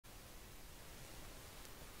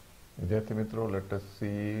विद्यार्थी मित्रों, let us सी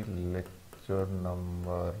lecture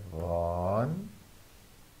number 1,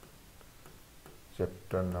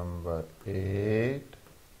 chapter number 8,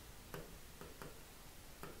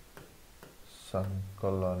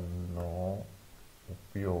 संकलनનો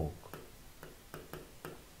ઉપયોગ.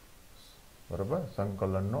 બરાબર,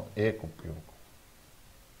 સંકલનનો એક ઉપયોગ.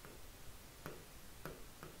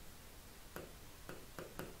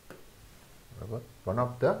 બરાબર, વન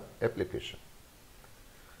ઓફ ધ એપ્લિકેશન.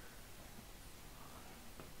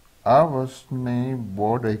 આ વર્ષની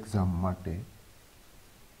બોર્ડ એક્ઝામ માટે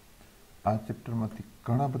આ ચેપ્ટરમાંથી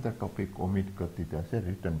ઘણા બધા ટોપિક ઓમિટ કરી દીધા છે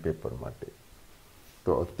રિટન પેપર માટે. તો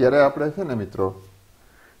અત્યારે આપણે છે ને મિત્રો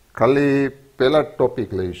ખાલી પહેલા ટોપિક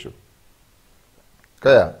લઈશું.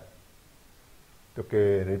 કયા? તો કે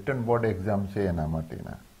રિટન બોર્ડ એક્ઝામ છે એના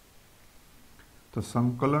માટેના. તો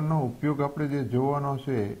સંકલનનો ઉપયોગ આપણે જે જોવાનો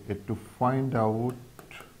છે એ ટુ ફાઇન્ડ આઉટ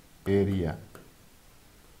એરિયા,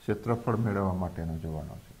 ક્ષેત્રફળ મેળવવા માટેનો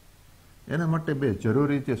જોવાનો છે. એના માટે બે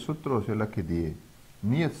જરૂરી જે સૂત્રો છે લખી દઈએ.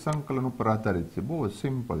 નિયત સંકલન ઉપર આધારિત છે, બહુ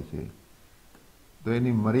સિમ્પલ છે. તો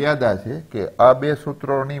એની મર્યાદા છે કે આ બે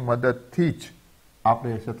સૂત્રોની મદદથી જ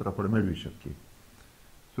આપણે ક્ષેત્રફળ મેળવી શકીએ.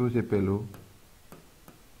 શું છે પેલું?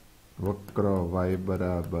 વક્ર y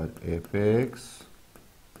બરાબર fx,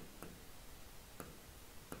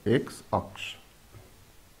 x અક્ષ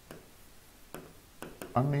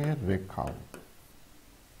અને રેખાઓ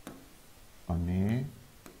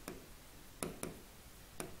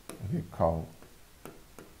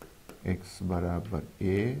x બરાબર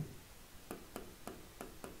a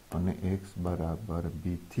અને x બરાબર b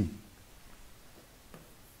થી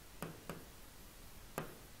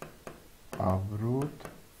આવૃત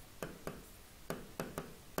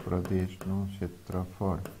પ્રદેશનું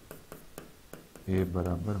ક્ષેત્રફળ a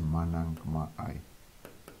બરાબર માનાંકમાં I,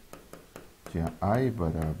 જ્યાં I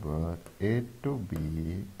બરાબર a to b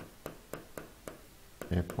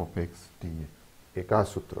f of x dx. એક આ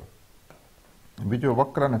સૂત્ર. બીજો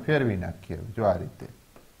વક્રને ફેરવી નાખીએ. જો આ રીતે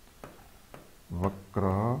વક્ર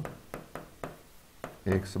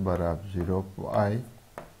x બરાબર 0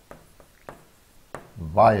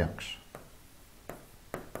 y અક્ષ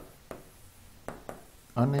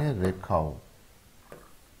અને રેખાઓ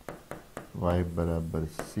y બરાબર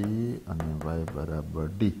c અને y બરાબર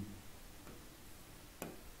d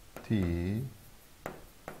થી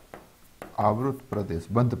આવૃત પ્રદેશ,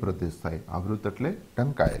 બંધ પ્રદેશ થાય. આવૃત એટલે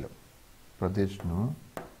ઢંકાયેલો પ્રદેશનું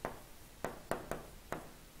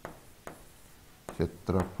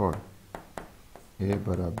ક્ષેત્રફળ a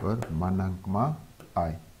બરાબર માનાંકમાં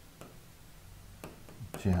I,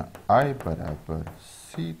 જ્યાં I બરાબર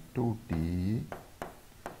c2d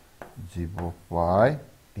g of y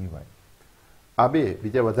dy. આ બે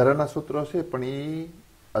બીજા વધારાના સૂત્રો છે, પણ એ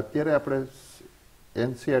અત્યારે આપણે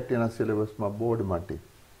એનસીઆરટીના સિલેબસમાં બોર્ડ માટે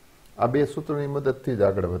આ બે સૂત્રોની મદદથી જ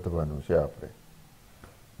આગળ વધવાનું છે આપણે.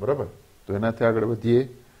 બરાબર, તો એનાથી આગળ વધીએ.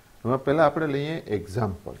 એમાં પહેલા આપણે લઈએ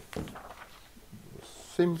એક્ઝામ્પલ.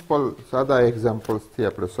 સિમ્પલ સાદા એક્ઝામ્પલ્સથી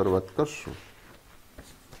આપણે શરૂઆત કરશું.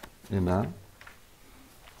 એના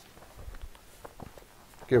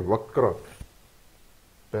કે વક્ર,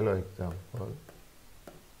 પહેલો એક્ઝામ્પલ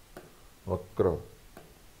વક્ર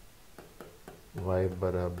y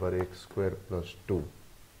બરાબર x² + 2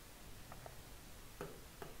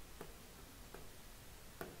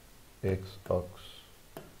 x અક્ષ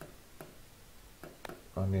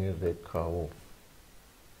અને રેખાઓ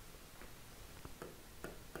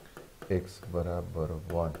x બરાબર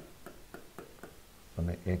 1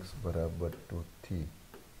 અને x બરાબર 2 થી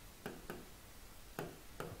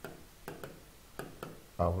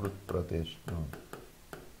આવૃત પ્રદેશનું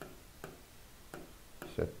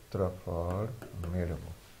ક્ષેત્રફળ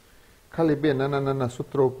મેળવો. ખાલી બે નાના નાના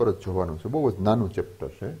સૂત્રો ઉપર જ જોવાનું છે. બહુ જ નાનું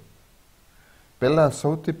ચેપ્ટર છે. પહેલા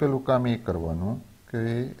સૌથી પહેલું કામ એ કરવાનું કે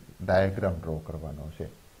ડાયાગ્રામ ડ્રો કરવાનો છે.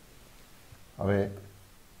 હવે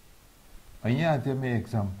અહીંયા જે મેં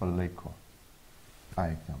એક્ઝામ્પલ લખ્યો, આ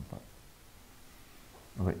એક્ઝામ્પલ,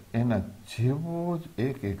 હવે એના જેવો જ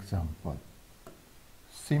એક એક્ઝામ્પલ,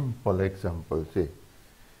 સિમ્પલ એક્ઝામ્પલ છે,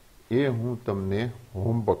 એ હું તમને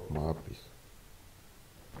હોમવર્કમાં આપીશ.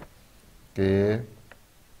 કે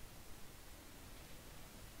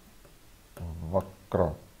વક્ર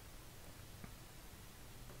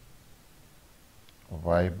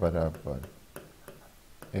y બરાબર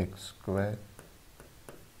x²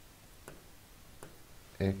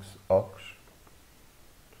 x અક્ષ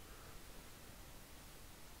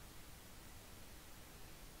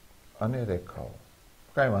અને રેખાઓ.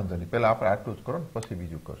 કાંઈ વાંધો નહીં, પહેલા આપણે આટલું જ કરો ને પછી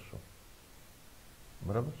બીજું કરશું.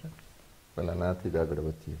 બરાબર છે? પહેલા નાથી જ આગળ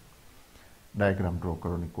વધીએ. ડાયાગ્રામ ડ્રો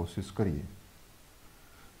કરવાની કોશિશ કરીએ.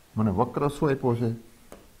 મને વક્ર શું આપ્યો છે?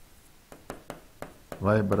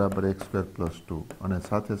 વાય બરાબર એક્સ સ્ક્વેર પ્લસ 2 અને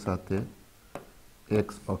સાથે સાથે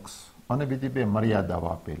એક્સ અક્ષ અને બીજી બે મર્યાદાઓ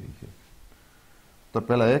આપેલી છે. તો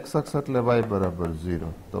પેલા એક્સ અક્ષ એટલે વાય બરાબર 0.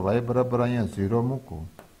 તો વાય બરાબર અહીંયા 0 મૂકું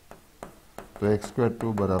તો એક્સ સ્ક્વેર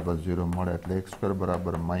 2 બરાબર 0 મળે એટલે એક્સ સ્ક્વેર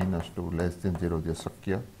બરાબર -2 લેસ ધેન 0 જે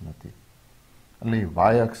શક્ય નથી એટલે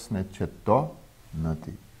વાય અક્ષને છેદતો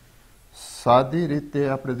નથી. સાદી રીતે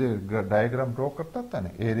આપણે જે ડાયાગ્રામ ડ્રો કરતા હતા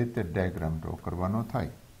ને એ રીતે ડાયાગ્રામ ડ્રો કરવાનો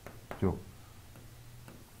થાય. જો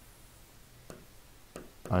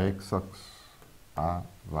આ એક્સ અક્ષ આ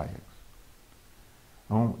વાય અક્ષ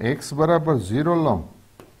હું એક્સ બરાબર 0 લઉં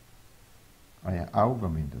અહીંયા આવું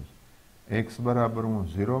ગમી દઉં એક્સ બરાબર હું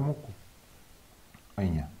 0 મૂકું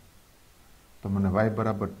અહીંયા તો મને વાય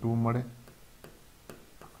બરાબર 2 મળે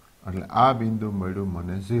એટલે આ બિંદુ મળ્યું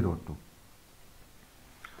મને 0 2.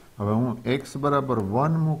 હવે હું એક્સ બરાબર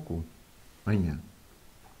 1 મૂકું અહીંયા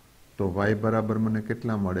તો વાય બરાબર મને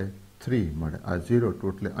કેટલા મળે 3 મળે. આ 0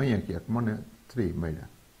 2 એટલે અહીંયા ક્યાંક મને 3 મળ્યા.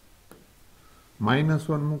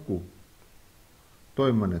 -1 મૂકું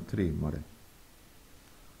તોય મને 3 મળે.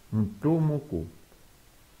 હું 2 મૂકું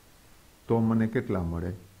તો મને કેટલા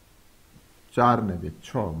મળે 4 ને 2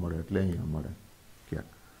 6 મળે એટલે અહીંયા મળે ક્યાંક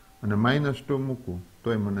અને -2 મૂકું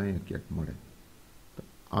તોય મને અહીંયા ક્યાંક મળે. તો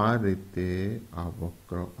આ રીતે આ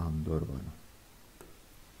વક્ર આમ દોરવાનો.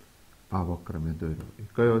 આ વક્ર મેં દોર્યો એ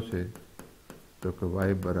કયો છે તો કે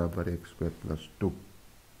વાય બરાબર એક્સ સ્ક્વેર પ્લસ 2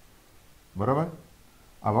 બરાબર.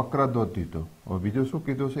 આ વક્ર દોરી દીધો. હવે બીજું શું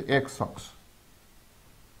કીધું છે એક્સ અક્ષ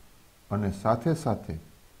અને સાથે સાથે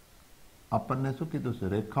આપણને શું કીધું છે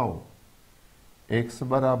રેખાઓ એક્સ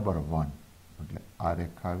બરાબર 1 એટલે આ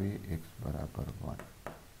રેખા આવી એક્સ બરાબર 1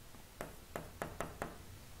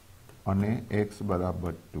 અને એક્સ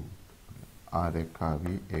બરાબર 2 આ રેખા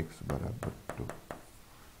આવી એક્સ બરાબર 2.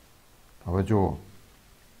 હવે જુઓ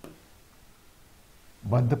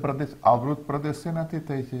બંધ પ્રદેશ આવૃત પ્રદેશ શેનાથી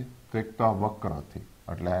થઈ છે તો એક તો આ વક્રથી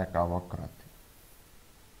એટલે એક આ વક્રથી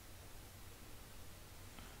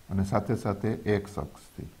અને સાથે સાથે એક્સ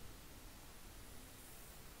અક્ષથી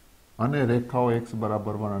અને રેખાઓ એક્સ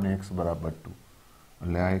બરાબર 1 અને એક્સ બરાબર 2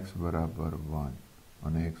 એટલે આ એક્સ બરાબર 1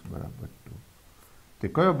 અને એક્સ બરાબર 2 તે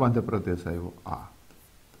કયો બંધ પ્રદેશ આવ્યો આ.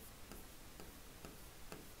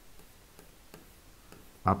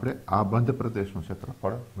 આપણે આ બંધ પ્રદેશનું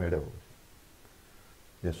ક્ષેત્રફળ મેળવવું છે.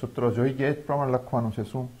 જે સૂત્રો જોઈ ગયા એ જ પ્રમાણે લખવાનું છે.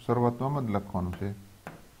 શું શરૂઆતમાં જ લખવાનું છે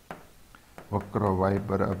વક્ર વાય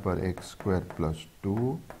બરાબર એક્સ સ્ક્વેર પ્લસ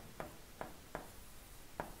 2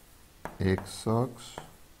 એક્સ અક્ષ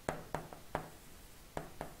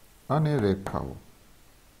અને રેખાઓ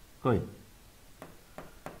કઈ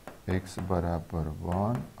એક્સ બરાબર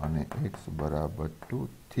 1 અને એક્સ બરાબર 2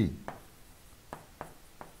 થી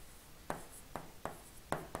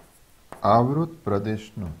આવૃત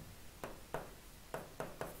પ્રદેશનું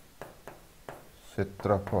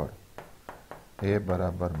ક્ષેત્રફળ એ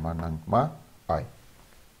બરાબર માનાંકમાં આઈ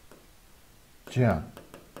જ્યાં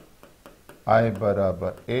આઈ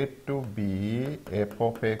બરાબર a to b f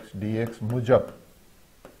of x dx મુજબ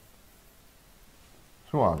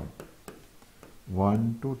શું આવે 1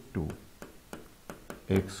 to 2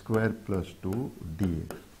 x square plus 2 dx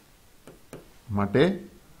માટે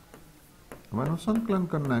એનું સંકલન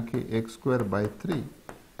કરી નાખીએ x square by 3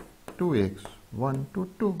 2x 1 to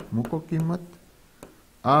 2 મૂકો કિંમત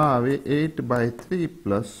આ આવે 8 બાય 3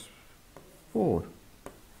 પ્લસ 4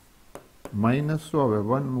 માઇનસ શું આવે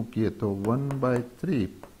 1 મૂકીએ તો 1 બાય 3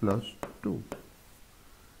 પ્લસ 2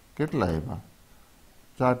 કેટલા આવ્યા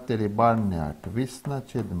 4 તેરી 12 ને 8 20 ના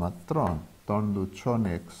છેદમાં 3 3 દુ 6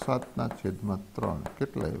 ને 1 7 ના છેદમાં 3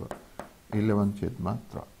 કેટલા આવ્યા 11 છેદમાં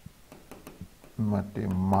 3 માટે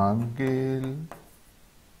માંગેલ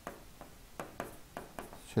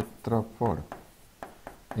ક્ષેત્રફળ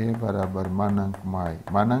એ બરાબર માનાંકમાં આઈ.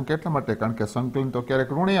 માનાંક એટલા માટે કારણ કે સંકલન તો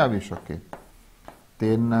ક્યારેક ઋણી આવી શકે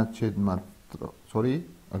 13 ના છેદમાં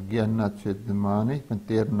 11 ના છેદમાં નહીં પણ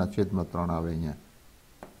 13 ના છેદમાં 3 આવે અહીંયા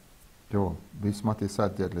જો 20 માંથી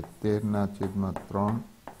 7 એટલે 13 ના છેદમાં 3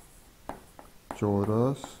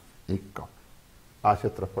 ચોરસ 1 આ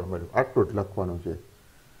ક્ષેત્રફળ મળ્યું. આટલું જ લખવાનું છે.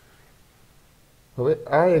 હવે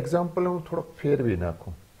આ એક્ઝામ્પલ હું થોડોક ફેરવી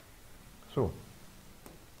નાખું. શું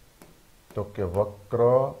તો કે વક્ર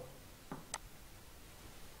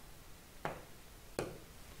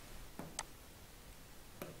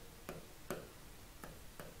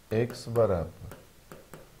x બરાબર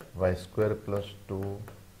વાય સ્ક્વેર પ્લસ 2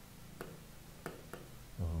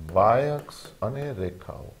 વાય અક્ષ અને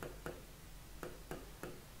રેખાઓ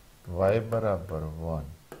વાય બરાબર 1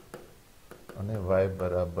 અને વાય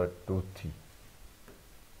બરાબર 2 થી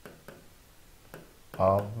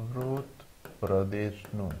આવૃત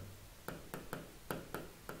પ્રદેશનું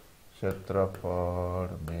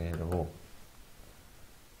ક્ષેત્રફળ મેળવો.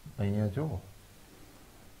 અહીંયા જુઓ,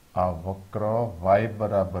 આ વક્ર y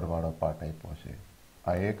બરાબર વાળો પાર્ટ આપ્યો છે,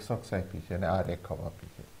 આ એક અક્ષ આપી છે અને આ રેખાઓ આપી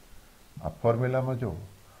છે. આ ફોર્મ્યુલામાં જુઓ,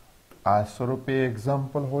 આ સ્વરૂપે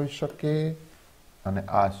એક્ઝામ્પલ હોઈ શકે અને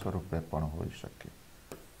આ સ્વરૂપે પણ હોઈ શકે.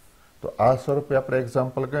 તો આ સ્વરૂપે આપણે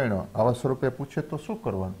એક્ઝામ્પલ ગણ્યો, આવા સ્વરૂપે પૂછે તો શું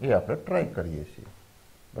કરવાનું એ આપણે ટ્રાય કરીએ છીએ.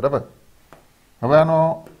 બરાબર. હવે આનો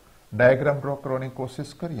ડાયાગ્રામ ડ્રો કરવાની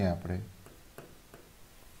કોશિશ કરીએ આપણે.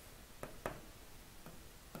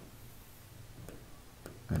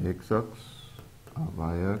 એક્સ અક્ષ, આ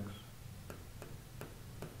વાય અક્ષ,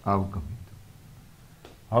 આવું ગમે.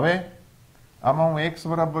 હવે આમાં હું x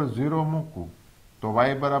બરાબર 0 મૂકું તો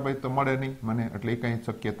y બરાબર તો મળે નહીં મને, એટલે એ કઈ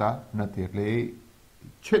શક્યતા નથી, એટલે એ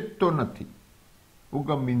છેદતો નથી,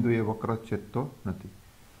 ઉગમ બિંદુ એ વક્ર છેદતો નથી.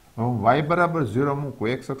 હવે હું y બરાબર 0 મૂકું,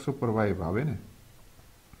 x અક્ષ ઉપર y આવે ને,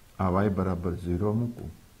 આ y બરાબર 0 મૂકું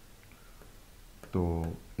તો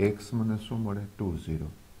x મને શું મળે? 2 0.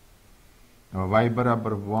 હવે y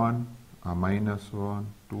બરાબર 1, આ -1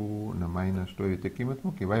 2 અને -2 એવી રીતે કિંમત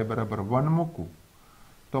મૂકી, y બરાબર 1 મૂકું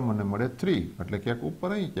તો મને મળે 3, એટલે ક્યાંક ઉપર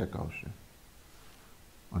અહીં ક્યાંક આવશે.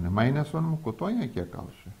 અને -1 મૂકું તો અહીંયા ક્યાંક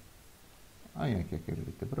આવશે, અહીંયા ક્યાંક એવી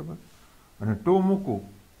રીતે. બરાબર. અને 2 મૂકું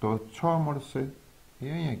તો 6 મળશે, એ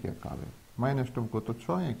અહીંયા ક્યાંક આવે. -2 મૂકું તો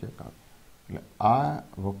 6 અહીંયા ક્યાંક આવે. એટલે આ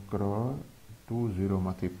વક્ર 2 0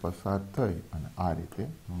 માંથી પસાર થઈ અને આ રીતે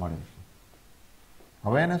મળે છે.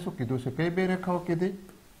 હવે એને શું કીધું છે? કઈ બે રેખાઓ કીધી?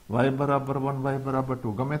 y બરાબર 1, y બરાબર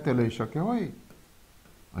 2, ગમે તે લઈ શકે હોય.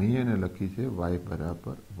 અહીં એને લખી છે y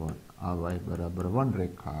બરાબર 1. આ y બરાબર 1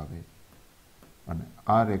 રેખા આવે અને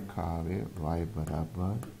આ રેખા આવે y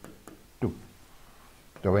બરાબર 2.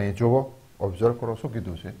 તો હવે અહીં જુઓ, ઓબ્ઝર્વ કરો શું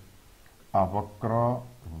કીધું છે. આ વક્ર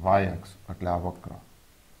y અક્ષ એટલે આ વક્ર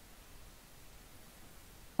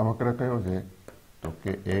કયો છે? તો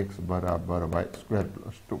કે x બરાબર y²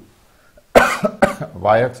 + 2.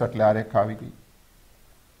 y અક્ષ એટલે આ રેખા આવી ગઈ,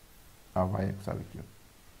 આ y અક્ષ આવી ગયો.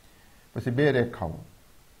 પછી બે રેખાઓ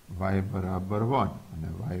y બરાબર 1 અને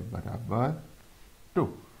y બરાબર 2.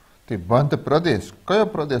 તે બંધ પ્રદેશ, કયો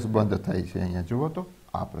પ્રદેશ બંધ થાય છે? અહીંયા જુઓ તો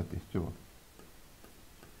આ પ્રદેશ જુઓ,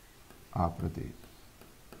 આ પ્રદેશ.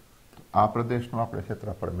 આ પ્રદેશનું આપણે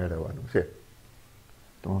ક્ષેત્રફળ મેળવવાનું છે.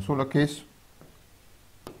 તો હું શું લખીશ?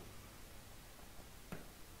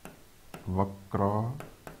 વક્ર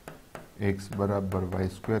x બરાબર y²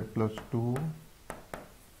 + 2,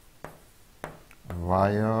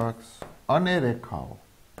 y અક્ષ અને રેખાઓ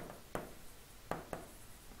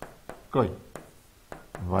કઈ?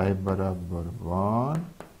 y બરાબર 1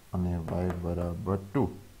 અને y બરાબર 2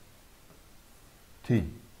 થી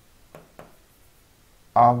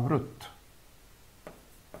આવૃત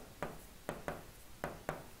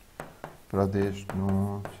પ્રદેશનું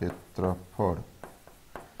ક્ષેત્રફળ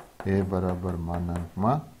એ બરાબર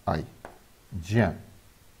 -I, જ્યાં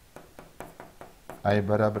I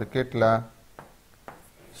બરાબર કેટલા?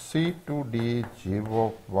 c/d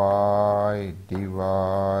y dy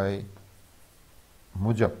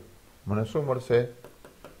મુજબ મને શું મળશે?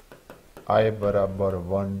 I બરાબર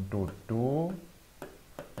 1 to 2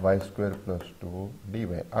 y² + 2 dy.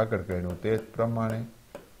 આગળ ગણ્યું તે જ પ્રમાણે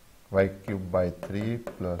y³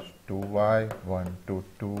 + 2y 1 to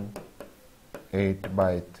 2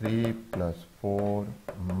 8/3 + 4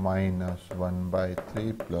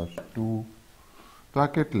 -1/3 + 2. તો આ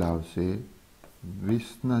કેટલા આવશે?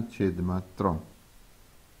 20/3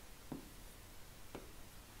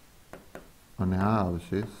 અને આ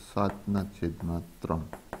આવશે 7/3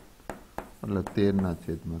 એટલે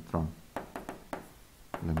 13/3.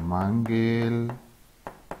 એટલે માંગેલ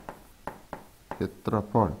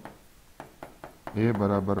ક્ષેત્રફળ એ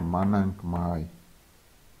બરાબર -I.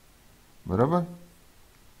 બરાબર.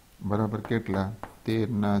 બરાબર કેટલા?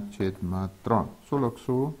 13/3. શું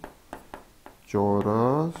લખશું?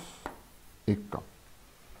 ચોરસ એકમ.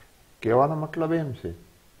 કહેવાનો મતલબ એમ છે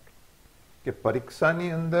કે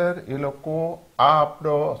પરીક્ષાની અંદર એ લોકો આ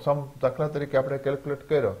આપણો દાખલા તરીકે આપણે કેલ્ક્યુલેટ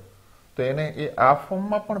કર્યો તો એને એ આ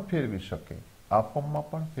ફોર્મમાં પણ ફેરવી શકે, આ ફોર્મમાં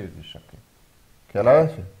પણ ફેરવી શકે. ખ્યાલ આવે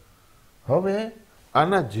છે? હવે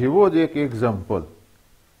આના જેવો જ એક એક્ઝામ્પલ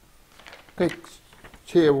કંઈક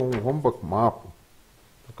છે એવું હું હોમવર્કમાં આપું.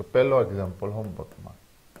 તો પહેલો એક્ઝામ્પલ હોમવર્કમાં,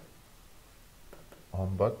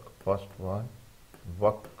 હોમવર્ક ફર્સ્ટ વન,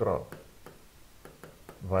 વક્ર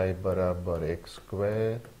y બરાબર x²,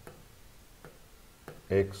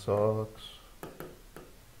 x અક્ષ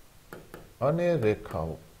અને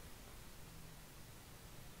રેખાઓ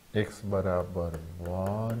x બરાબર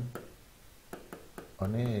 1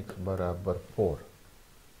 અને x બરાબર 4,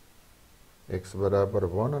 x બરાબર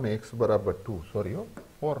 1 અને x બરાબર 2, સોરી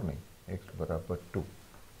 4 નહીં, x બરાબર 2.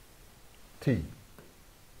 થી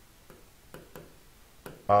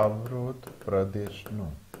આવૃત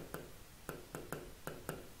પ્રદેશનું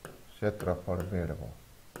ક્ષેત્રફળ મેળવો.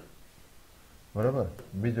 બરાબર.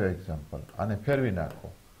 બીજો એક્ઝામ્પલ, આને ફેરવી નાખો.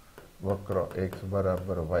 વક્ર x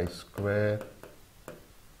બરાબર y સ્ક્વેર,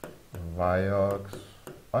 y અક્ષ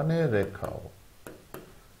અને રેખાઓ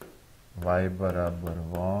y બરાબર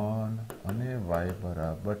 1 અને y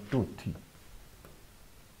બરાબર 2 થી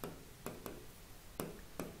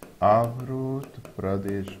આવૃત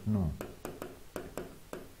પ્રદેશનું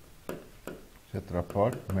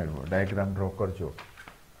ક્ષેત્રફળ મેળવો. ડાયાગ્રામ ડ્રો કરજો.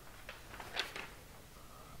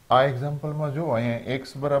 આ એક્ઝામ્પલમાં જો અહીંયા x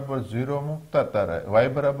બરાબર 0 મૂકતા તારે y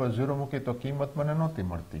બરાબર 0 મૂકી તો કિંમત મને નહોતી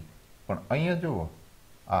મળતી, પણ અહીંયા જુઓ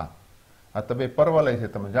આ તો બે પરવલય છે,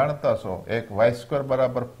 તમે જાણતા છો. એક y²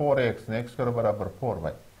 બરાબર 4x ને x² બરાબર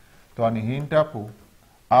 4y. તો આની હિન્ટ આપું,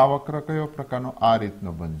 આ વક્ર કયો પ્રકારનો? આ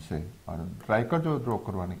રીતનો બનશે. ટ્રાય કરજો ડ્રો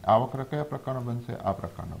કરવાની. આ વક્ર કયા પ્રકારનો બનશે? આ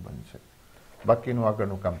પ્રકારનો બનશે. બાકીનું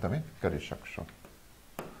આગળનું કામ તમે કરી શકશો.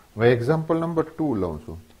 હવે એક્ઝામ્પલ નંબર 2 લઉં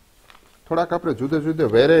છું. થોડાક આપણે જુદા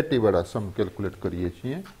જુદા વેરાયટી વાળા સમ કેલ્ક્યુલેટ કરીએ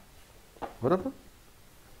છીએ. બરાબર.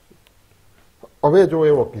 હવે જો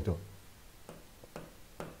એવો કીધો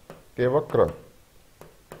કે વક્ર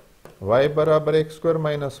y બરાબર x²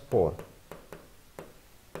 - 4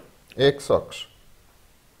 x અક્ષ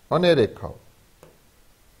અને રેખાઓ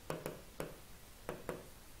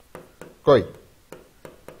કઈ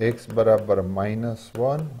x બરાબર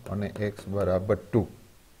 -1 અને x બરાબર 2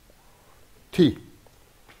 થી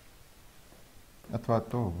અથવા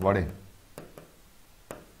તો વડે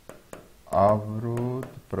આવૃત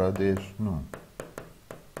પ્રદેશનું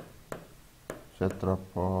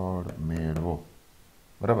ક્ષેત્રફળ મેળવો.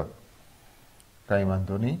 બરાબર. કઈ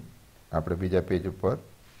વાંધો નહીં. આપણે બીજા પેજ ઉપર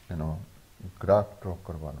એનો ગ્રાફ ડ્રો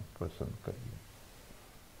કરવાનો પસંદ કરીએ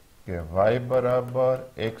કે y બરાબર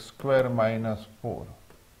x² - 4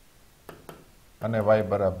 અને y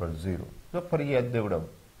બરાબર 0. તો ફરી યાદ દેવડાવું,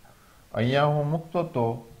 અહીંયા હું મૂકતો તો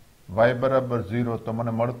y બરાબર 0 તો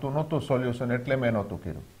મને મળતું નહોતું સોલ્યુશન, એટલે મેં નહોતું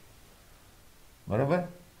કર્યું. બરાબર.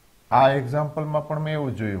 આ એક્ઝામ્પલમાં પણ મેં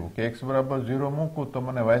એવું જોયું કે x બરાબર 0 મૂકું તો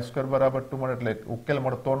મને y² બરાબર 2 મળે, એટલે ઉકેલ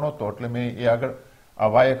મળતો નહોતો, એટલે મેં એ આગળ આ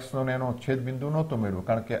y અક્ષનો એનો છેદ બિંદુ નહોતો મેળવ્યું,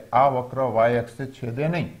 કારણ કે આ વક્ર y અક્ષને છેદે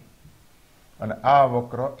નહીં અને આ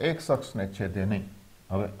વક્ર x અક્ષને છેદે નહીં.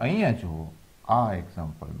 હવે અહીંયા જુઓ, આ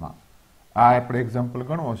એક્ઝામ્પલમાં આ આપણે એક્ઝામ્પલ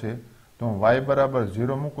ગણવો છે, તો હું y બરાબર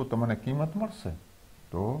 0 મૂકું તો મને કિંમત મળશે.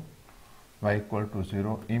 તો y =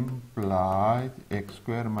 0 implies x²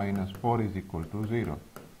 - 4 = 0.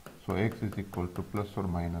 So x =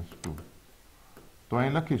 ±2. તો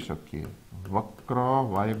અહીં લખી શકીએ વક્ર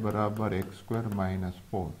y બરાબર x²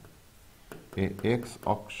 - 4 એ x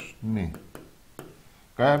અક્ષને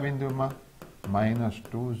કયા બિંદુમાં?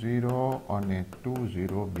 -2 0 અને 2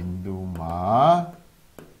 0 બિંદુમાં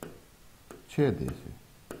છેદે છે.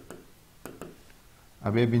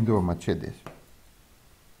 આ બે બિંદુઓમાં છેદે છે.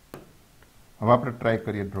 હવે આપણે ટ્રાય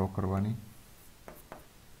કરીએ ડ્રો કરવાની.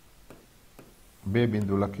 બે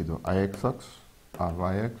બિંદુ લખી દો, આ x અક્ષ, આ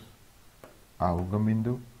y અક્ષ, આ ઉગમ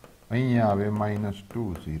બિંદુ. અહીંયા આવે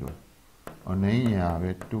 -2 0 અને અહીંયા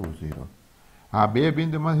આવે 2 0. આ બે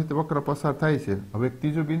બિંદુમાંથી વક્ર પસાર થાય છે. હવે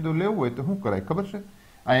ત્રીજું બિંદુ લેવું હોય તો શું કરાય ખબર છે?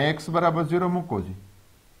 અહીંયા x બરાબર 0 મૂકો જી.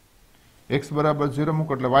 x બરાબર 0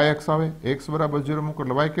 મૂકો એટલે y અક્ષ આવે. x બરાબર 0 મૂકો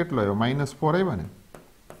એટલે y કેટલો આવ્યો? -4 આવ્યા ને.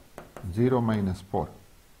 0 - 4.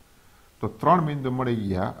 તો 3 બિંદુ મળી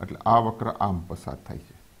ગયા, એટલે આ વક્ર આમ પસાર થાય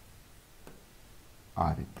છે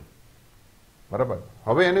આ રીતે. બરાબર.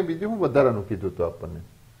 હવે એને બીજું હું વધારાનું કીધું હતું આપણને.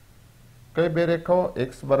 કઈ બે રેખાઓ?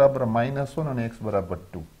 x બરાબર -1 અને x બરાબર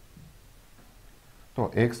 2. તો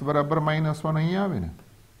x બરાબર -1 અહીંયા આવે ને,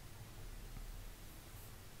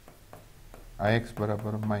 આ x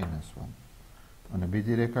બરાબર -1 અને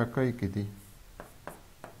બીજી રેખા કઈ કીધી?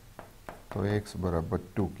 તો x બરાબર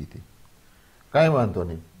 2 કીધી. કાંઈ વાંધો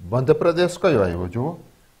નહીં. બંધ પ્રદેશ કયો આવ્યો જુઓ?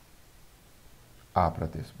 આ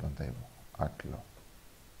પ્રદેશ બંધાયો. આટલો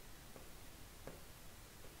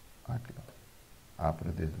આટલો આ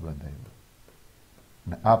પ્રદેશ બંધાયો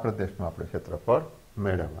અને આ પ્રદેશમાં આપણે ક્ષેત્રફળ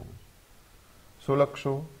મેળવવાનું. શું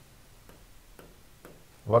લખશું?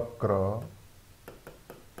 વક્ર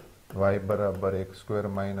y બરાબર x²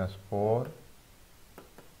 - 4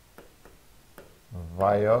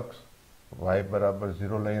 y અક્ષ, y બરાબર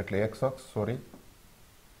 0 લઈએ એટલે x અક્ષ, સોરી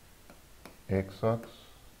x અક્ષ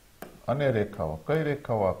અને રેખાઓ. કઈ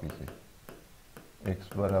રેખાઓ આપી છે? x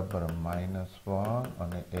બરાબર -1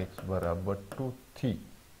 અને x બરાબર 2 થી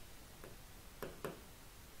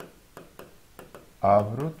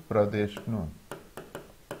આવૃત પ્રદેશનું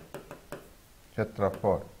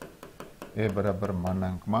ક્ષેત્રફળ એ બરાબર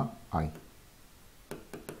 -I.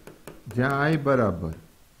 જ્યાં I બરાબર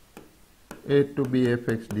a to b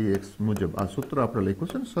fx dx મુજબ આ સૂત્ર આપણે લખ્યું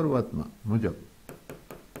છે ને શરૂઆતમાં મુજબ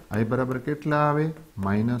I બરાબર કેટલા આવે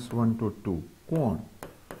 -1 to 2 કોણ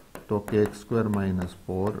તો કે x² -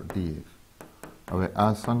 4 dx હવે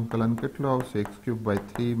આ સંકલન કેટલું આવશે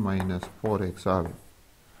x³/3 - 4x આવે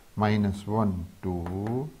 -1 to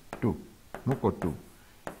 2 મૂકો 2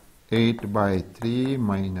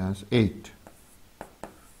 8/3 - 8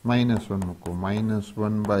 -1 મૂકો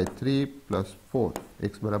 -1/3 + 4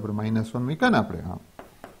 x બરાબર -1 મૂક્યા ને આપણે હા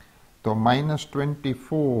તો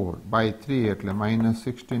 -24/3 એટલે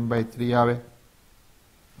 -16/3 આવે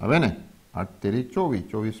હવે ને 8 તેરી 24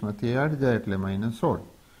 24 માંથી 8 જાય એટલે -16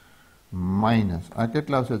 માઇનસ આ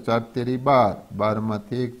કેટલા આવશે 4 તેરી 12 12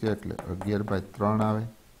 માંથી 1 જાય એટલે 11/3 આવે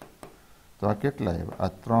તો આ કેટલા આવ્યા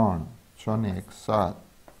આ 3 6 ને 1 7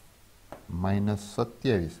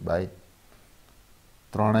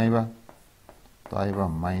 -27/3 આવ્યા તો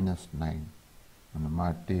આવ્યા -9 અને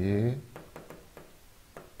માટે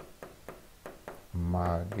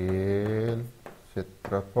માગેલ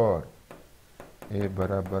ક્ષેત્રફળ એ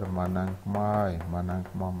બરાબર માનાંકમાં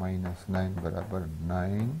 -9 બરાબર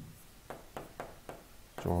 9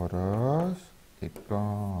 ચોરસ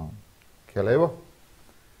એકમ ખ્યાલ આવ્યો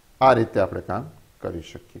આ રીતે આપણે કામ કરી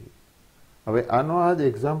શકીએ હવે આનો આ જ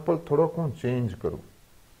એક્ઝામ્પલ થોડોક હું ચેન્જ કરું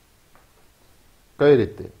કઈ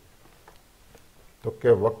રીતે તો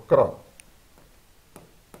કે વક્ર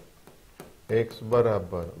x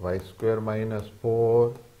બરાબર y² - 4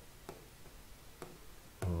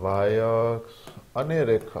 y અક્ષ અને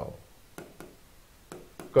રેખાઓ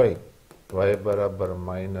કઈ y બરાબર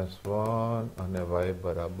 -1 અને y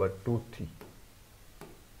બરાબર 2 થી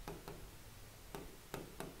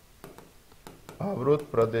આવૃત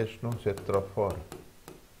પ્રદેશનું ક્ષેત્રફળ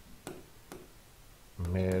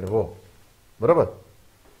મેળવો બરાબર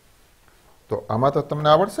તો આમાં તો તમને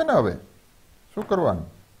આવડશે ને હવે શું કરવાનું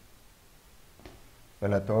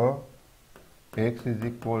પહેલા તો x = y²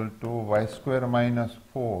 -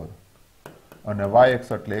 4 અને y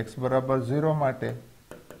અક્ષ એટલે x બરાબર 0 માટે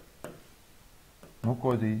મૂકો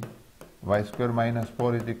જી y² -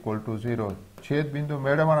 4 = 0 છેદ બિંદુ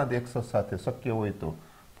મેળવવાના x સાથે શક્ય હોય તો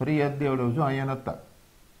ફરી યાદ દેવડાવજો અહીંયા નતા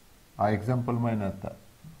આ એક્ઝામ્પલમાં નતા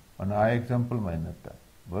અને આ એક્ઝામ્પલમાં નતા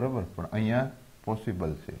બરોબર પણ અહીંયા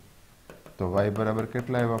પોસિબલ છે તો y બરાબર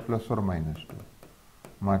કેટલા આવ્યા +or -2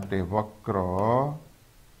 માટે વક્ર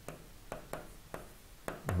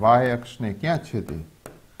y અક્ષને ક્યાં છેદે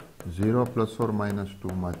 0 +or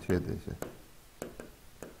 -2 માં છેદે છે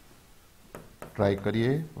ટ્રાય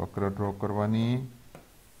કરીએ વક્ર ડ્રો કરવાની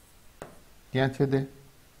ક્યાં છેદે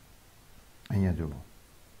અહીંયા જુઓ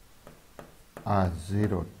આ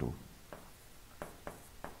 0 2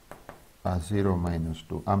 આ 0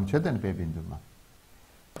 -2 આમ છેદે ને બે બિંદુમાં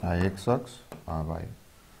આ x અક્ષ આ y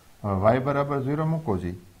હવે y બરાબર 0 મૂકો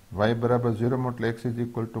જી y બરાબર 0 એટલે x =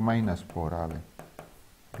 -4 આવે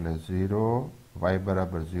એટલે 0 y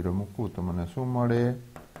બરાબર 0 મૂકું તો મને શું મળે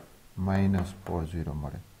 -40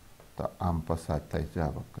 મળે તો આમ પસાર થાય છે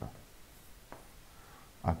આ વક્ર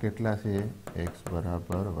આ કેટલા છે x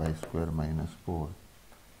બરાબર y² - 4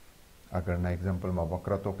 આગળના એક્ઝામ્પલમાં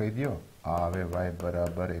વક્ર તો કહી દો આ આવે y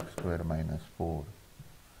બરાબર x² - 4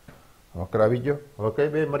 વક્ર આવી ગયો હવે કઈ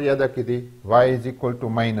બે મર્યાદા કીધી y =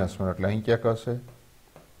 -1 એટલે અહીં ક્યાંક હશે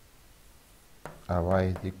આ y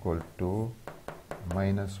 =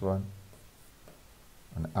 -1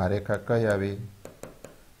 અને આ રેખા કઈ આવી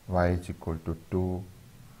y = 2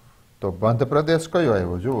 તો બંધ પ્રદેશ કયો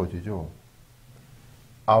આવ્યો જુઓ જી જુઓ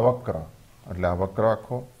આ વક્ર એટલે આ વક્ર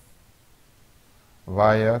આખો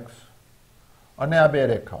y અક્ષ અને આ બે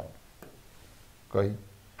રેખાઓ કઈ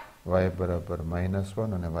y બરાબર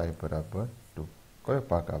 -1 અને y બરાબર 2 કયો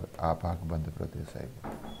ભાગ આવે આ ભાગ બંધ પ્રદેશ આવ્યો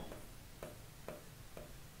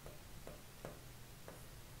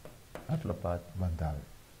આટલો ભાગ બંધ આવે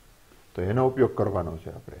તો એનો ઉપયોગ કરવાનો છે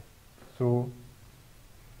આપણે શું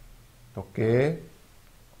તો કે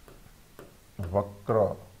વક્ર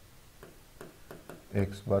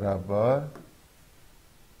x બરાબર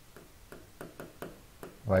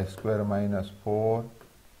y² - 4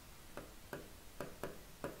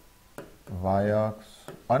 y અક્ષ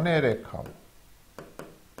અને રેખાઓ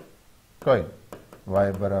કઈ y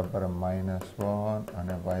બરાબર -1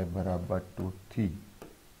 અને y બરાબર 2 થી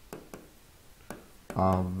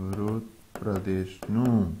આવૃત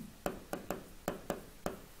પ્રદેશનું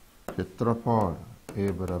ક્ષેત્રફળ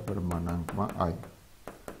એ બરાબર માનાંકમાં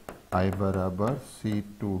I બરાબર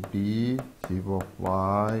c/2d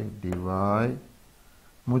g/y dy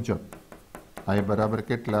મુજબ I બરાબર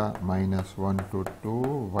કેટલા -1 to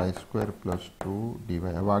 2 y² + 2 dy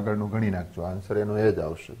હવે આગળનું ગણી નાખજો આન્સર એનો એ જ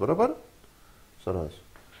આવશે બરાબર સરસ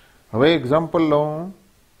હવે એક્ઝામ્પલ લઉં,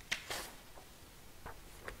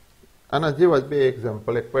 આના જેવા જ બે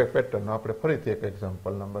એક્ઝામ્પલ, એક પેટર્ન આપણે ફરીથી એક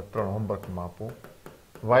એક્ઝામ્પલ નંબર 3 હોમવર્કમાં આપું.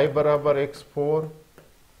 y બરાબર x4,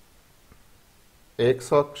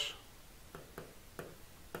 x અક્ષ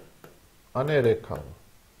અને રેખાઓ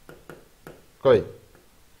કઈ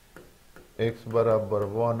x બરાબર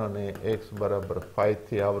 1 અને x બરાબર 5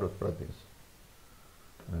 થી આવૃત પ્રદેશ.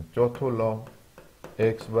 અને ચોથું લો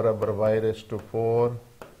x બરાબર y4,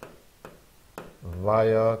 y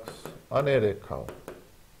અક્ષ અને રેખાઓ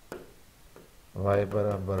y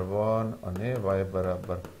બરાબર 1 અને y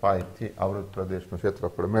બરાબર 5 થી આવૃત પ્રદેશનું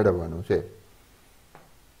ક્ષેત્રફળ મેળવવાનું છે.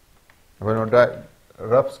 હવે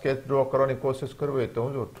રફ સ્કેચ ડ્રો કરવાની કોશિશ કરવી હોય તો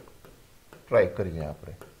હું જો ટ્રાય કરીએ.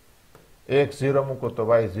 આપણે x0 મૂકું તો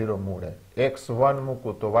y0 મળે, x1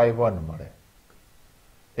 મૂકું તો y1 મળે,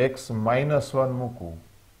 x-1 મૂકું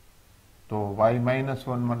તો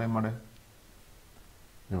y-1 મને મળે.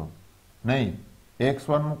 જો નહીં,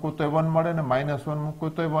 x1 મૂકું તો 1 મળે ને -1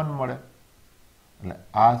 મૂકું તો 1 મળે. એટલે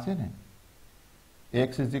આ છે ને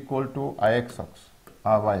x ઇઝ ઇક્વલ ટુ આ x અક્ષ,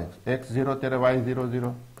 આ y અક્ષ, x0 ત્યારે y0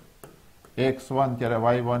 0, x1 ત્યારે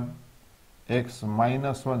y1,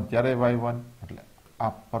 x-1 ત્યારે y1. એટલે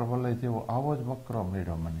આ પરવલય જેવો આવો જ વક્ર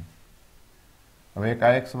મળ્યો મને. હવે એક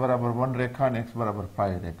આ x બરાબર 1 રેખા અને x બરાબર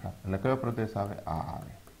 5 રેખા, એટલે કયો પ્રદેશ આવે? આ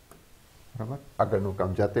આવે. બરાબર. આગળનું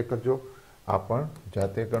કામ જાતે કરજો, આ પણ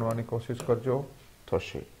જાતે ગણવાની કોશિશ કરજો,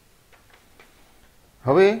 થશે.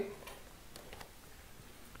 હવે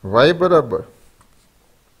y બરાબર,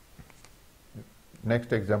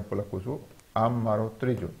 નેક્સ્ટ એક્ઝામ્પલ લખું છું. આમ મારો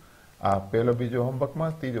ત્રીજો, આ પહેલો બીજો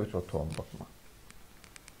હોમવર્કમાં, ત્રીજો ચોથો હોમવર્કમાં.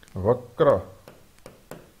 વક્ર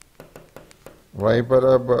y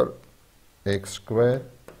બરાબર x²,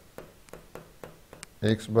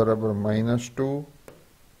 x બરાબર -2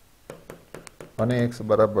 અને x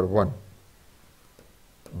બરાબર 1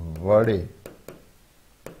 વડે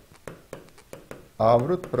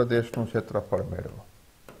આવૃત પ્રદેશનું ક્ષેત્રફળ મેળવો.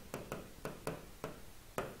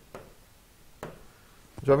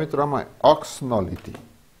 જો મિત્રો આમાં અક્ષ ન લીધી,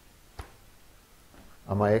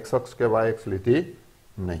 આમાં x અક્ષ કે y અક્ષ લીધી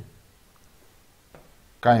નહીં,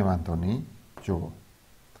 કાંઈ વાંધો નહીં. જુઓ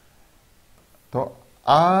તો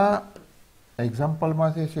આ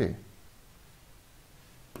એક્ઝામ્પલમાં જે છે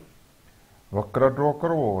વક્ર ડ્રો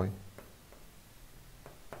કરવો હોય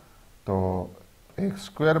તો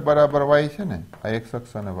x² બરાબર y છે ને, આ x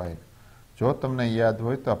અક્ષ અને y. જો તમને યાદ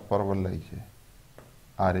હોય તો આ પરવલય છે,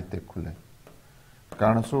 આ રીતે ખુલે.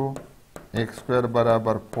 કારણ શું? x²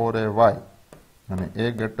 બરાબર 4ay અને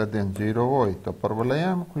a greater than 0 હોય તો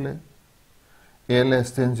પરવલય આમ ખુલે. a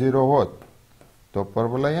less than 0 હોત તો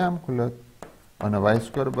પરવલય આમ ખુલત. અને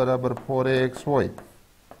y² બરાબર 4ax હોય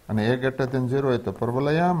અને a greater than 0 હોય તો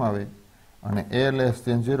પરવલય આમ આવે, અને a less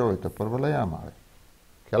than 0 હોય તો પરવલય આમ આવે.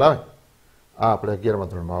 ખ્યાલ આવે? આ આપણે 11મા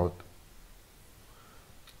ધોરણમાં આવતું.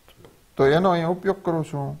 તો એનો અહીંયા ઉપયોગ કરું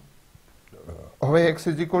છું. હવે x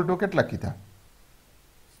ઇઝ ઇક્વલ ટુ કેટલા કીધા?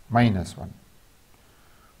 -1.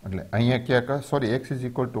 એટલે અહીંયા ક્યાંક, sorry, x is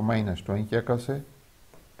equal to -2, અહીં ક્યાંક હશે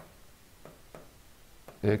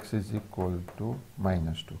x ઇઝ ઇક્વલ ટુ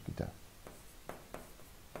 -2 કીધા.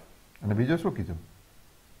 અને બીજું શું કીધું?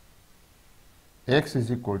 x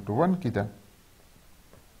ઇઝ ઇક્વલ ટુ 1 કીધા.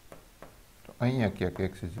 તો અહીંયા ક્યાંક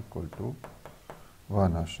x ઇઝ ઇક્વલ ટુ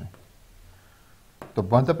 1 હશે. તો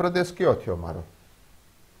બંધ પ્રદેશ કયો થયો મારો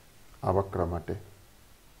આ વક્ર માટે?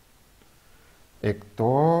 એક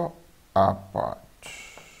તો આ પાર્ટ,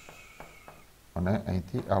 અને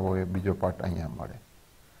અહીંથી આવો એ બીજો પાર્ટ અહીંયા મળે.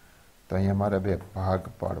 તો અહીંયા મારે બે ભાગ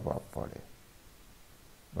પાડવા પડે.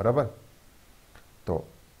 બરાબર? તો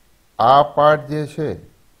આ પાર્ટ જે છે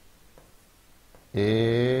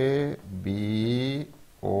A, B,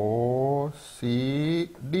 O, C,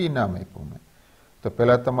 D નામ આપ્યું મેં. તો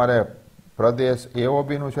પહેલા તમારે પ્રદેશ AOB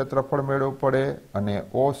નું ક્ષેત્રફળ મેળવવું પડે અને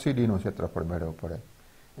OCD નું ક્ષેત્રફળ મેળવવું પડે.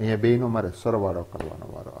 અહીંયા બેયનો મારે સરવાળો કરવાનો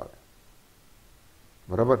વારો આવે.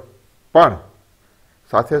 બરાબર? પણ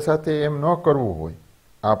સાથે સાથે એમ ન કરવું હોય,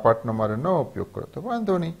 આ પાર્ટનો મારે ન ઉપયોગ કરો તો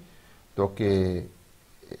વાંધો નહીં. તો કે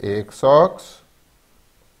એક અક્ષ,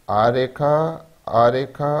 આ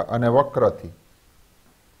રેખા અને વક્રથી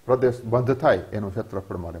પ્રદેશ બંધ થાય એનું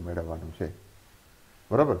ક્ષેત્રફળ મારે મેળવવાનું છે.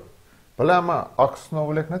 બરાબર? ભલે આમાં અક્ષનો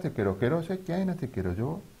ઉલ્લેખ નથી કર્યો છે, ક્યાંય નથી કર્યો,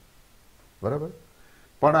 જુઓ. બરાબર?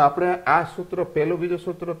 પણ આપણે આ સૂત્ર, પહેલું બીજું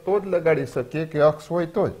સૂત્ર તો જ લગાડી શકીએ કે અક્ષ હોય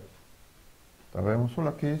તો જ. તો હવે હું શું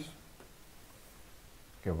લખીશ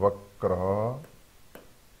કે વક્ર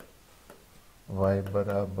y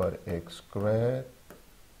બરાબર x²,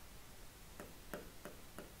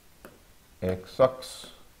 x અક્ષ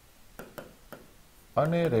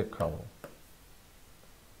અને રેખાઓ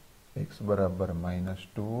x બરાબર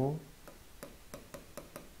 -2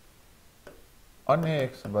 અને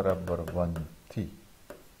x બરાબર 1 થી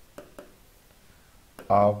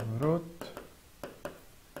આવૃત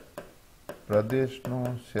પ્રદેશનું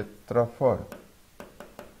ક્ષેત્રફળ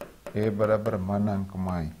એ બરાબર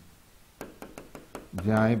માનાંકમાં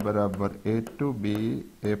જ્યાં i બરાબર a to b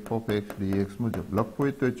f of x dx મુજબ લખવું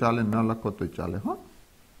હોય તો ચાલે, ન લખો તો ચાલે. હા,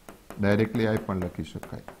 ડાયરેક્ટલી i પણ લખી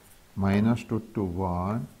શકાય. -2 to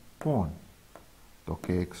 1 કોણ? તો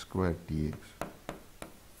કે x² dx.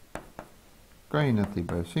 કંઈ નથી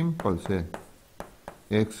ભાઈ, સિમ્પલ છે.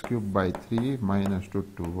 x³/3 -2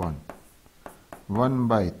 to 1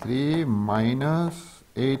 1/3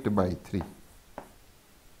 -8/3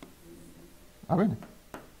 આવે ને?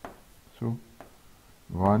 શું?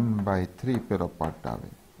 1/3 પેલો પાર્ટ આવે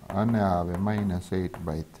અને આવે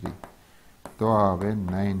 -8/3, તો આવે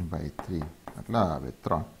 9/3, એટલે આવે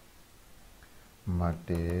 3.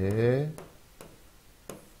 માટે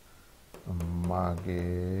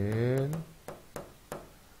માગેલ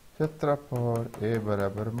ક્ષેત્રફળ એ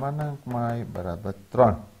બરાબર માનાંકમાં i બરાબર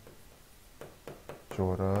 3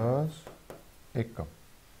 ચોરસ એકમ.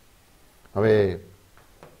 હવે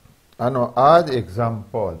આનો આ જ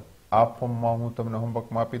એક્ઝામ્પલ આ ફોર્મમાં હું તમને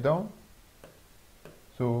હોમવર્કમાં આપી દઉં.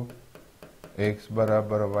 શું? x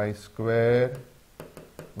બરાબર y²,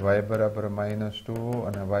 y બરાબર -2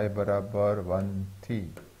 અને y બરાબર 1 થી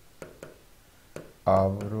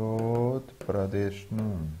આવૃત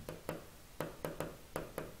પ્રદેશનું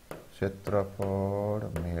ક્ષેત્રફળ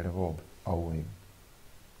મેળવો. આવું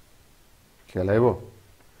ખ્યાલ આવ્યો?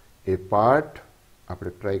 એ પાઠ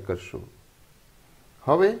આપણે ટ્રાય કરશું.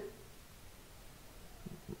 હવે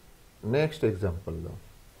નેક્સ્ટ એક્ઝામ્પલ લો.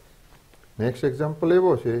 નેક્સ્ટ એક્ઝામ્પલ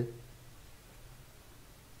એવો છે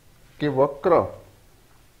કે વક્ર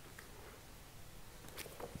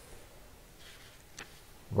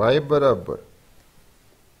y બરાબર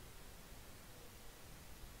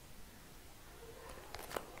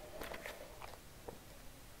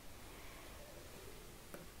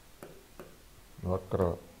વક્ર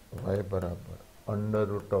y બરાબર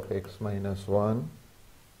 √(x - 1)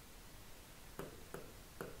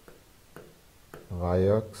 y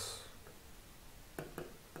અક્ષ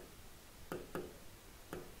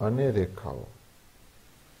અને રેખાઓ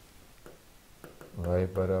y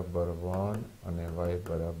બરાબર 1 અને y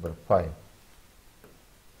બરાબર 5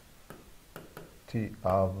 થી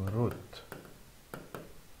આવૃત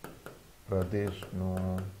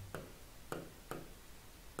પ્રદેશનું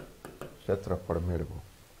ક્ષેત્રફળ મેળવો.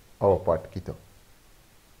 આવો પાઠ કીધો.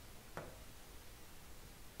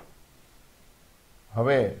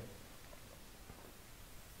 હવે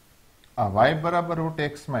આ y બરાબર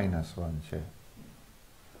 √(x - 1) છે,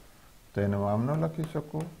 તો એનું આમ ન લખી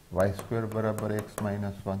શકું y² બરાબર x -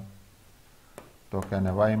 1, તો કે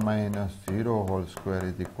y -0²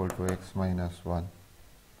 = x - 1.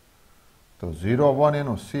 તો 0, 1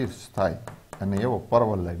 એનું શીર્ષ થાય અને એવો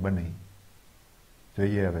પરવલય બને.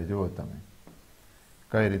 જોઈએ હવે જુઓ તમે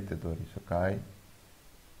કઈ રીતે દોરી શકાય.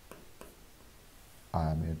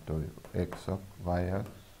 આ મેં દોર્યું x અક્ષ y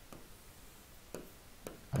અક્ષ,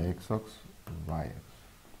 આ x અક્ષ y અક્ષ.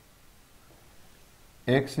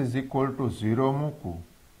 x = 0 મૂકું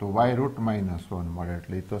તો y √(-1) મળે,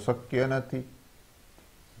 એટલે એ તો શક્ય નથી.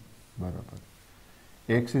 બરાબર.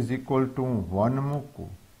 x = 1 મૂકું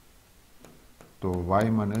તો y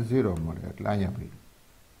મને 0 મળે, એટલે અહીંયા ભાઈ.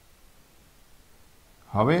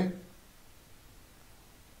 હવે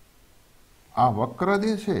આ વક્ર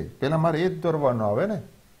જે છે પેલા મારે એ જ દોરવાનો આવે ને.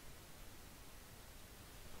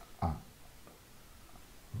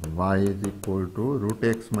 y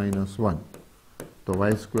 √(x - 1) તો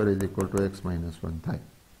y² = x - 1 થાય.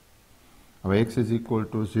 હવે x =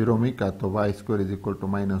 0 મૂક્યા તો y² =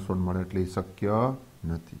 -1 મળે, એટલે એ શક્ય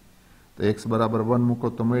નથી. તો x બરાબર 1 મૂકો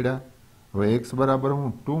તો મળ્યા. હવે x બરાબર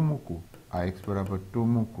હું 2 મૂકું, આ x બરાબર 2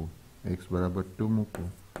 મૂકું, x બરાબર 2 મૂકું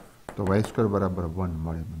તો y² બરાબર 1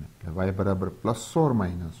 મળે મને, એટલે y બરાબર +or-1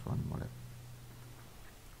 મળે.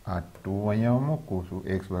 આ 2 અહીંયા મૂકું છું,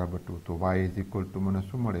 x બરાબર 2, તો y = મને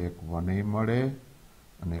શું મળે? એક 1 મળે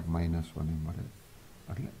અને એક -1 મળે.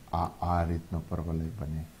 એટલે આ રીતનો પરવલય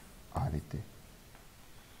બને, આ રીતે.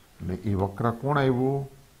 એટલે એ વક્ર કોણ આવ્યું?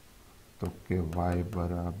 તો કે y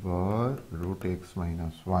બરાબર √(x -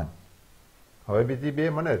 1). હવે બીજી બે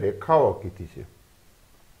મને રેખાઓ કીધી છે.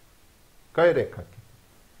 કઈ રેખા કીધી?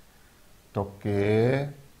 તો કે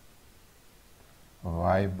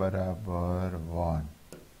y બરાબર 1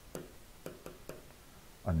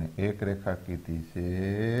 અને એક રેખા કીધી છે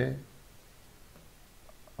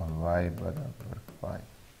y બરાબર 5.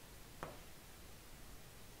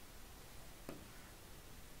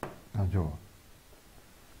 જો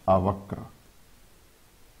આ વક્ર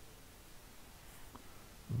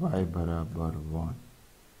y બરાબર 1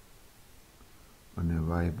 અને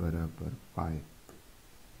y બરાબર પાય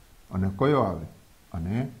અને કયો આવે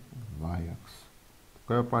અને y અક્ષ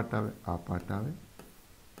કયો પાર્ટ આવે આ પાર્ટ આવે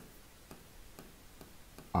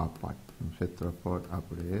આ પાર્ટનું ક્ષેત્રફળ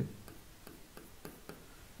આપણે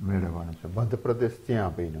મેળવવાનું છે મધ્ય પ્રદેશ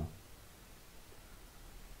ત્યાં બન્યો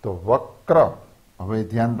તો વક્ર હવે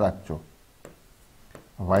ધ્યાન રાખજો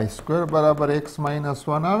y² બરાબર x -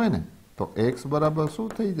 1 આવે ને તો x બરાબર શું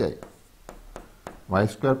થઈ જાય y²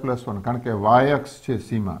 + 1 કારણ કે y અક્ષ છે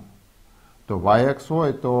સીમા તો y અક્ષ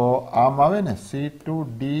હોય તો આમ આવે ને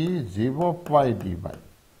c2d g/y dy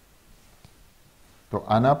તો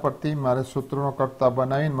આના પરથી મારે સૂત્રનો કરતા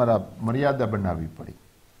બનાવીને મારા મર્યાદા બનાવવી પડી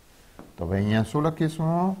તો હવે અહીંયા શું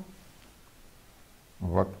લખીશું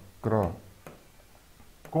વક્ર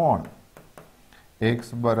કોણ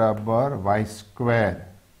x બરાબર y²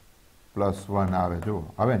 + 1 આવે જો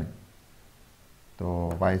આવે ને તો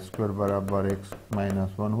y² બરાબર x -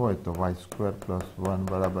 1 હોય તો y² + 1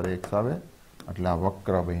 બરાબર x આવે એટલે આ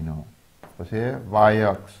વક્ર બન્યો પછી y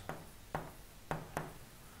અક્ષ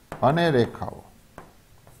અને રેખાઓ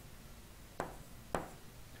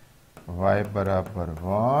y બરાબર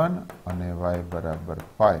 1 અને y બરાબર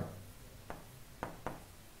 5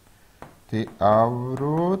 થી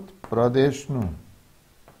આવૃત પ્રદેશનું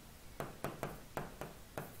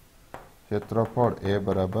ક્ષેત્રફળ એ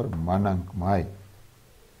બરાબર માનાંકમાં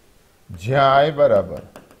જ્યાં I બરાબર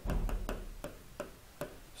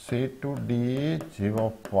c2d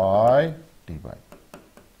g/y dy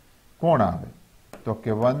કોણ આવે તો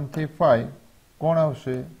કે 1 થી 5 કોણ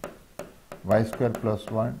આવશે y²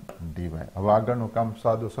 + 1 dy હવે આગળનું કામ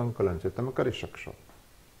સાદું સંકલન છે તમે કરી શકશો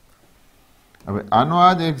હવે આનો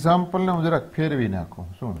આ જ એક્ઝામ્પલ ને હું જરાક ફેરવી નાખું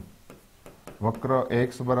શું વક્ર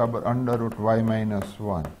x બરાબર √y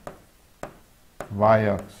 - 1 y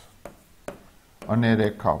અક્ષ અને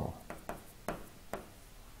રેખાઓ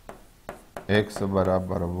x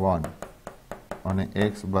બરાબર 1 અને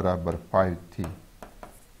x બરાબર 5 થી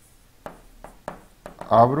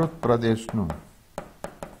આવૃત પ્રદેશનું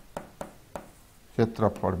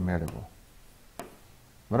ક્ષેત્રફળ મેળવો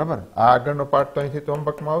બરાબર આ આગળનો પાર્ટ તો અહીંથી તો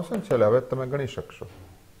હોમવર્કમાં આવશે ને છેલ્લે હવે તમે ગણી શકશો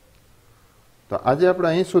તો આજે આપણે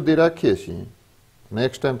અહીં સુધી રાખીએ છીએ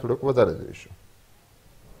નેક્સ્ટ ટાઈમ થોડુંક વધારે જોઈશું